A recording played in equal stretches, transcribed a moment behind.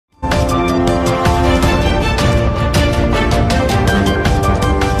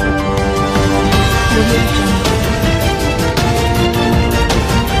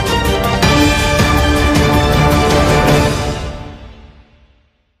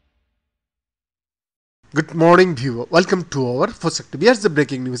Good morning, viewer. Welcome to our first active. Here's the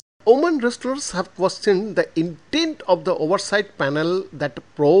breaking news. Women wrestlers have questioned the intent of the oversight panel that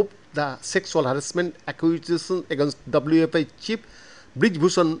probed the sexual harassment accusation against WFI chief Brij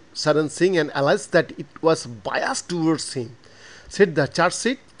Bhushan Singh and alleged that it was biased towards him, said the charge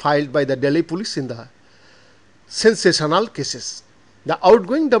sheet filed by the Delhi police in the sensational cases. The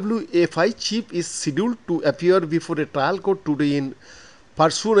outgoing WFI chief is scheduled to appear before a trial court today in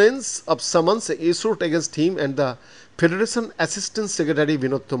pursuance of summons issued against him and the Federation Assistant Secretary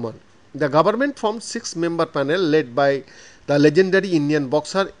Vinod Tomar. The government formed six-member panel led by the legendary Indian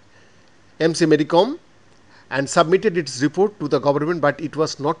boxer MC Medicom and submitted its report to the government, but it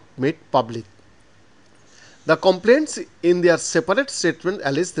was not made public. The complaints in their separate statement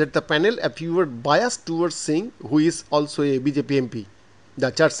allege that the panel appeared biased towards Singh, who is also a BJP MP.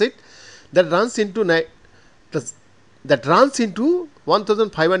 The charge sheet that runs into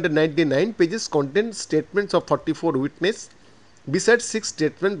 1599 pages contains statements of 44 witnesses, besides 6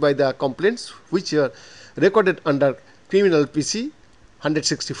 statements by the complainants which are recorded under Criminal PC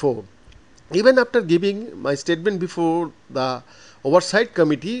 164. Even after giving my statement before the Oversight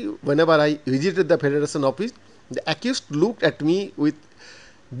Committee, whenever I visited the Federation office, the accused looked at me with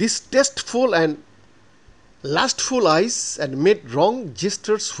distasteful and lustful eyes and made wrong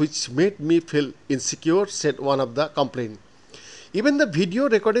gestures which made me feel insecure, said one of the complainants. Even the video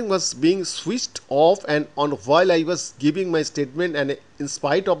recording was being switched off and on while I was giving my statement, and in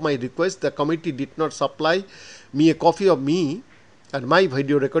spite of my request, the committee did not supply me a copy of me and my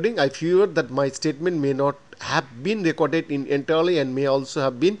video recording. I feared that my statement may not have been recorded in entirely and may also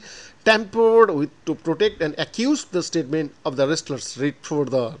have been tampered with to protect and accuse the statement of the wrestlers. Read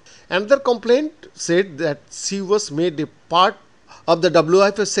further. Another complaint said that she was made a part of the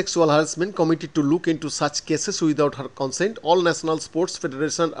WIF Sexual Harassment Committee to look into such cases without her consent. All national sports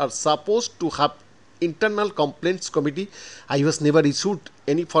federations are supposed to have internal complaints committee. I was never issued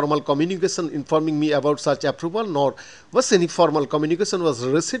any formal communication informing me about such approval, nor was any formal communication was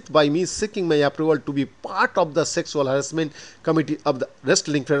received by me seeking my approval to be part of the sexual harassment committee of the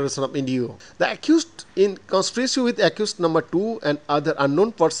Wrestling Federation of India. The accused, in conspiracy with accused number 2 and other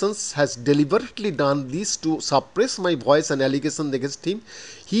unknown persons, has deliberately done this to suppress my voice and allegations against him.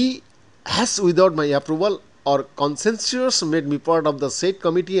 He has, without my approval or consensus, made me part of the said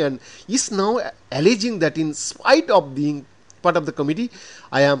committee and is now alleging that in spite of being part of the committee,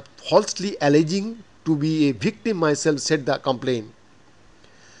 I am falsely alleging to be a victim myself, said the complaint.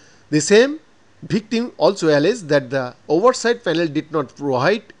 The same victim also alleged that the oversight panel did not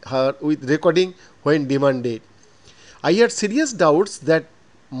provide her with recording when demanded. I had serious doubts that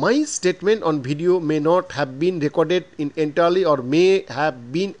my statement on video may not have been recorded in entirely or may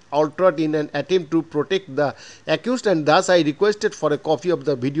have been altered in an attempt to protect the accused, and thus I requested for a copy of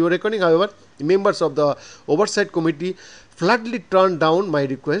the video recording. However, members of the Oversight Committee flatly turned down my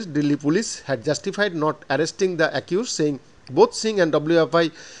request. Delhi police had justified not arresting the accused, saying both Singh and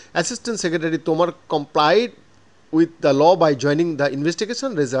WFI Assistant Secretary Tomar complied with the law by joining the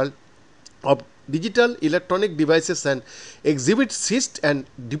investigation. Result of digital electronic devices and exhibits seized and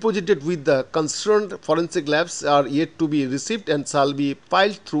deposited with the concerned forensic labs are yet to be received and shall be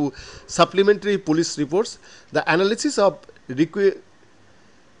filed through supplementary police reports. The analysis of requisitions,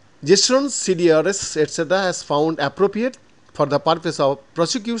 CDRs, etc. as found appropriate for the purpose of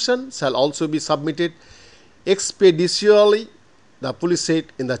prosecution shall also be submitted expeditiously, the police said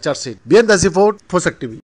in the charge sheet. Behind the report, Fosak TV.